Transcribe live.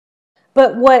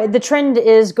But what the trend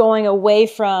is going away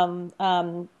from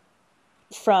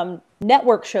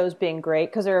network shows being great,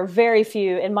 because there are very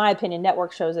few, in my opinion,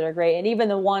 network shows that are great, and even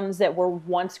the ones that were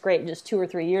once great just 2 or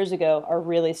 3 years ago are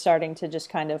really starting to just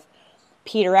kind of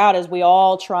peter out as we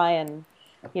all try and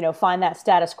find that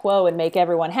status quo and make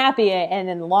everyone happy, and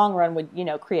in the long run,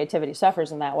 creativity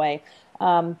suffers in that way.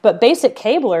 But basic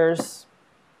cablers,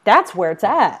 that's where it's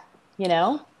at,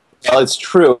 Well, it's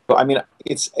true. I mean,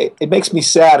 it makes me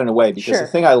sad in a way, because Sure. the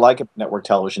thing I like about network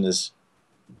television is,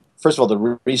 first of all,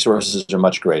 the resources are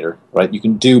much greater, right? You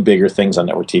can do bigger things on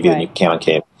network TV than you Right. can on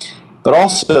cable. But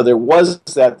also, there was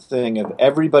that thing of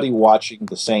everybody watching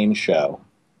the same show,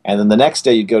 and then the next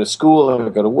day you'd go to school or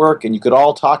go to work, and you could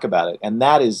all talk about it. And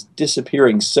that is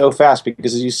disappearing so fast,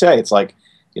 because, as you say, it's like,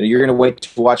 you're going to wait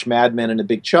to watch Mad Men in a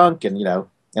big chunk, and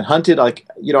and Hunted. Like,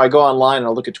 I go online and I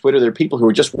look at Twitter. There are people who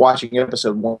are just watching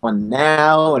episode 1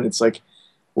 now, and it's like,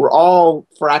 we're all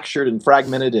fractured and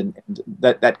fragmented, and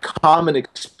that common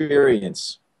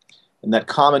experience and that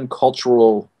common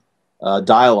cultural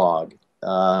dialogue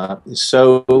is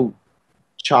so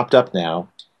chopped up now.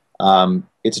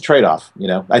 It's a trade-off.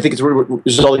 I think it's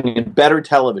resulting in better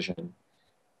television,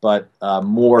 but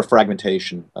more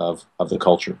fragmentation of the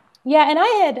culture. Yeah, and I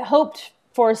had hoped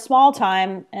for a small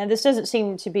time, and this doesn't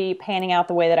seem to be panning out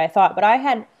the way that I thought, but I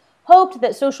had hoped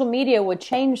that social media would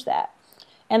change that.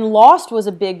 And Lost was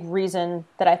a big reason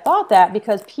that I thought that,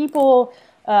 because people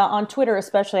on Twitter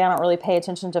especially, I don't really pay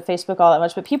attention to Facebook all that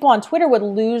much, but people on Twitter would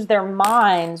lose their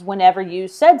minds whenever you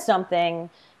said something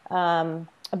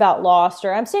about Lost,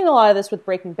 or I'm seeing a lot of this with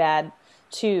Breaking Bad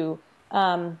too.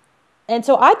 And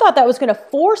so I thought that was going to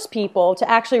force people to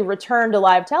actually return to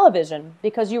live television,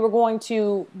 because you were going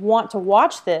to want to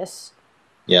watch this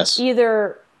Yes.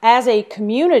 either as a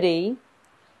community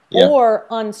Yeah. or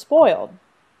unspoiled.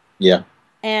 Yeah.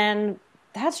 And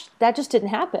that just didn't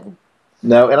happen.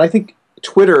 No, and I think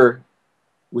Twitter,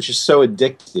 which is so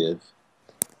addictive,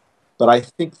 but I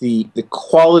think the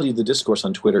quality of the discourse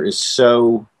on Twitter is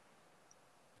so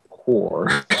poor.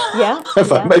 Yeah.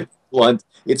 If I Yeah. may be blunt,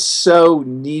 it's so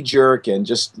knee-jerk, and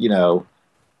just,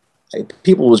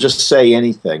 people will just say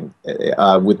anything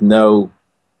with no.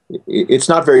 It's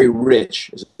not very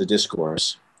rich as a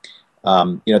discourse.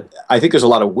 I think there's a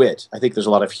lot of wit. I think there's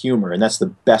a lot of humor, and that's the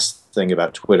best thing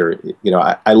about Twitter.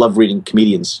 I love reading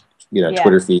comedians, Yeah.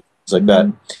 Twitter feeds, things like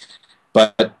Mhm.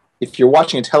 that. But if you're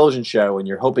watching a television show and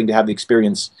you're hoping to have the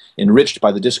experience enriched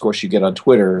by the discourse you get on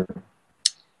Twitter,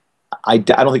 I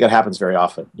don't think that happens very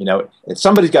often.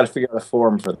 Somebody's got to figure out a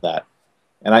forum for that.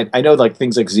 And I know, like,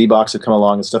 things like ZBox have come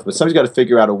along and stuff, but somebody's got to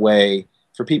figure out a way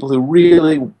for people who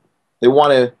really, they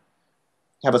want to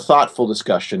have a thoughtful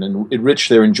discussion and enrich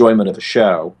their enjoyment of a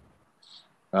show,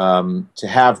 to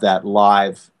have that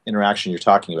live interaction you're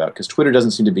talking about, because Twitter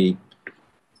doesn't seem to be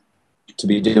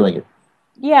doing it.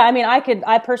 Yeah, I mean,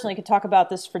 I personally could talk about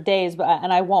this for days,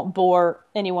 and I won't bore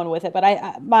anyone with it.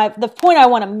 But the point I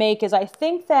want to make is, I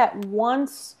think that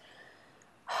once,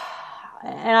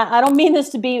 and I don't mean this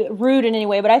to be rude in any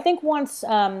way, but I think once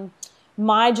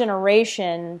my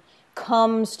generation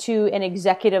comes to an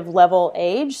executive level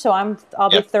age, so I'll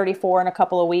be Yep. 34 in a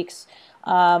couple of weeks,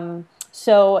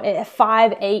 so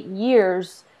 5-8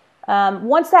 years.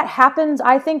 Once that happens,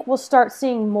 I think we'll start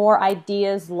seeing more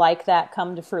ideas like that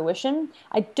come to fruition.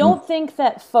 I don't think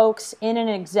that folks in an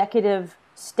executive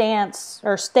stance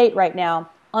or state right now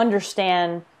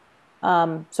understand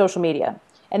social media.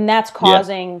 And that's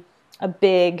causing a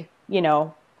big,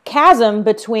 chasm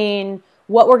between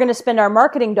what we're going to spend our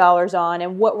marketing dollars on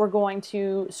and what we're going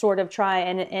to sort of try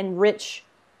and enrich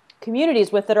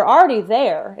communities with that are already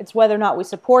there. It's whether or not we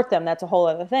support them. That's a whole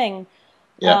other thing.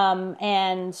 Yeah.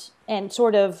 And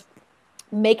sort of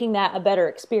making that a better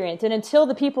experience. And until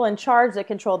the people in charge that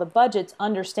control the budgets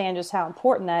understand just how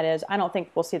important that is, I don't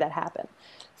think we'll see that happen.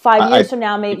 5 years from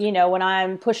now, maybe, when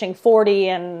I'm pushing 40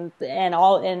 and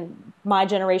all in my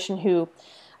generation who,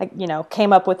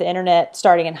 came up with the internet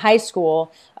starting in high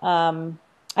school,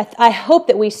 I hope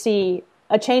that we see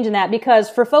a change in that,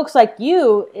 because for folks like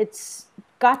you, it's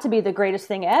got to be the greatest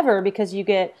thing ever, because you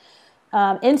get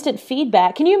instant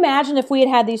feedback. Can you imagine if we had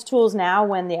had these tools now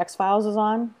when the X-Files was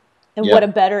on, and what a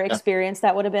better experience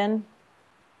that would have been?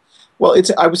 Well,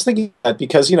 I was thinking that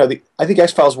because, I think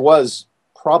X-Files was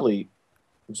probably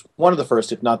one of the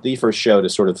first, if not the first show to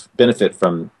sort of benefit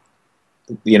from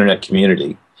the internet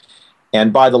community.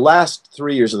 And by the last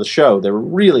 3 years of the show, there were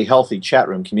really healthy chat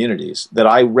room communities that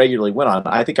I regularly went on.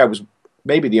 I think I was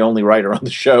maybe the only writer on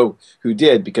the show who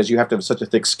did, because you have to have such a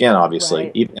thick skin, obviously.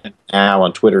 Right. Even now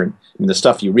on Twitter, and the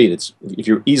stuff you read, if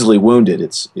you're easily wounded,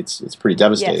 it's pretty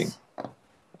devastating.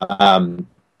 Yes.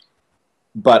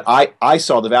 but I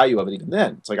saw the value of it even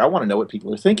then. It's like I want to know what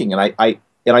people are thinking, and I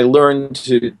learned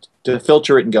to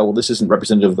filter it and go, well, this isn't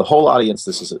representative of the whole audience.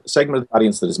 This is a segment of the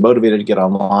audience that is motivated to get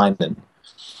online, and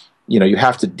you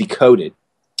have to decode it.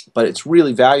 But it's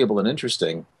really valuable and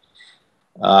interesting.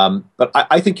 But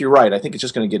I think you're right. I think it's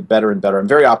just going to get better and better. I'm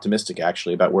very optimistic,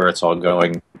 actually, about where it's all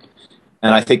going.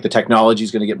 And I think the technology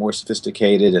is going to get more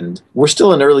sophisticated, and we're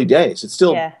still in early days. It's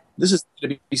still This is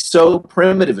going to be so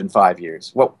primitive in 5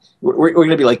 years. Well, we're going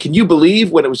to be like, can you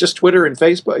believe when it was just Twitter and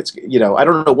Facebook? It's I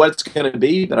don't know what it's going to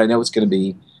be, but I know it's going to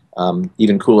be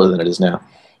even cooler than it is now.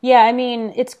 Yeah, I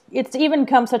mean, it's even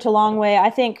come such a long way. I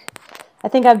think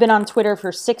I've been on Twitter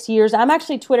for 6 years. I'm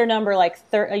actually Twitter number like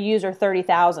a user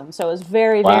 30,000, so it was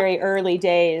very very early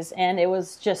days, and it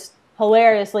was just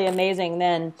hilariously amazing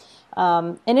then.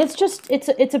 And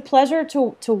it's a pleasure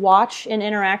to watch and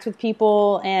interact with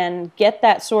people and get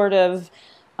that sort of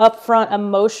upfront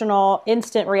emotional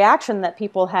instant reaction that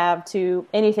people have to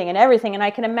anything and everything. And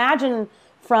I can imagine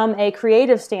from a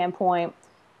creative standpoint,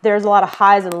 there's a lot of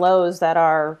highs and lows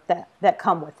that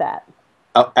come with that.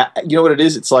 You know what it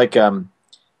is? It's like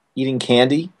eating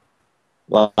candy.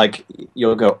 Like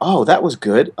you'll go, oh, that was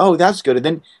good. Oh, that's good. And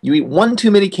then you eat one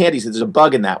too many candies. And there's a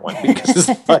bug in that one because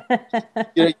it's like,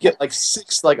 you get like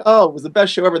 6, like, oh, it was the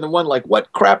best show ever. And then one, like,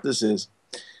 what crap this is.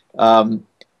 But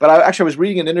I was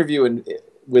reading an interview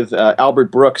with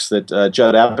Albert Brooks that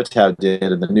Judd Apatow did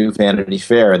in the new Vanity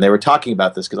Fair, and they were talking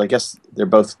about this because I guess they're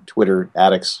both Twitter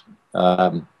addicts.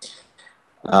 And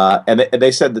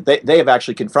they said that they have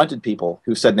actually confronted people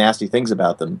who said nasty things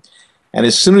about them. And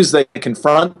as soon as they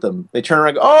confront them, they turn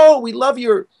around and go, oh, we love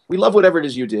whatever it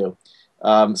is you do.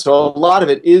 So a lot of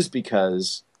it is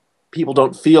because people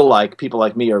don't feel like people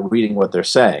like me are reading what they're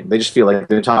saying. They just feel like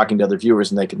they're talking to other viewers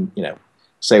and they can,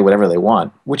 say whatever they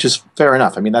want, which is fair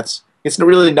enough. I mean, it's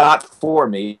really not for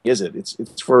me, is it?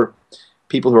 It's for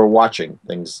people who are watching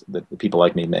things that people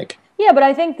like me make. Yeah, but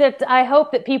I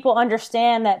hope that people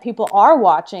understand that people are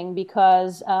watching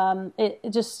because it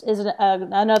just is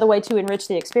another way to enrich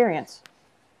the experience.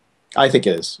 I think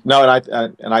it is. No,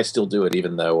 and I still do it,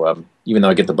 even though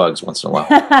I get the bugs once in a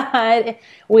while.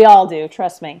 We all do,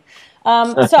 trust me.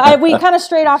 So we kind of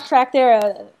strayed off track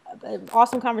there.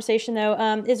 Awesome conversation,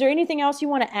 though. Is there anything else you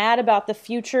want to add about the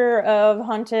future of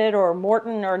Hunted or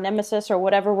Morton or Nemesis or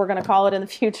whatever we're going to call it in the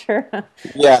future?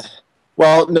 Yeah.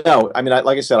 Well, no. I mean,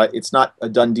 like I said, it's not a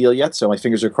done deal yet, so my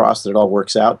fingers are crossed that it all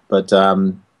works out. But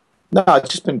no, it's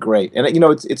just been great. And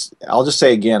it's. I'll just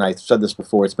say again, I said this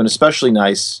before. It's been especially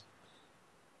nice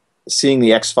seeing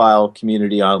the X-File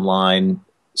community online,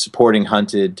 supporting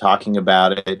Hunted, talking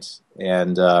about it,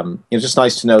 and it's just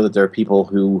nice to know that there are people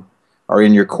who are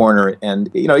in your corner.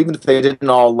 And even if they didn't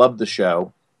all love the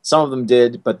show, some of them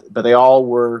did, but they all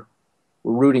were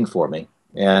rooting for me,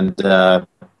 and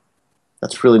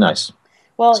that's really nice.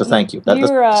 Well, so thank you.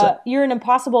 You're an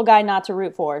impossible guy not to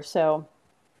root for, so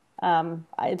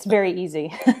it's very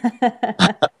easy.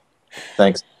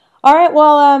 Thanks. All right.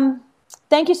 Well,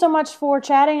 thank you so much for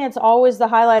chatting. It's always the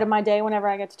highlight of my day whenever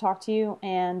I get to talk to you,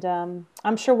 and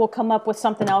I'm sure we'll come up with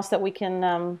something else that we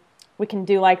can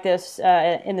do like this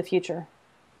in the future.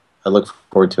 I look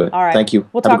forward to it. All right. Thank you.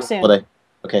 We'll talk soon. Holiday.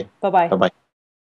 Okay. Bye-bye. Bye-bye.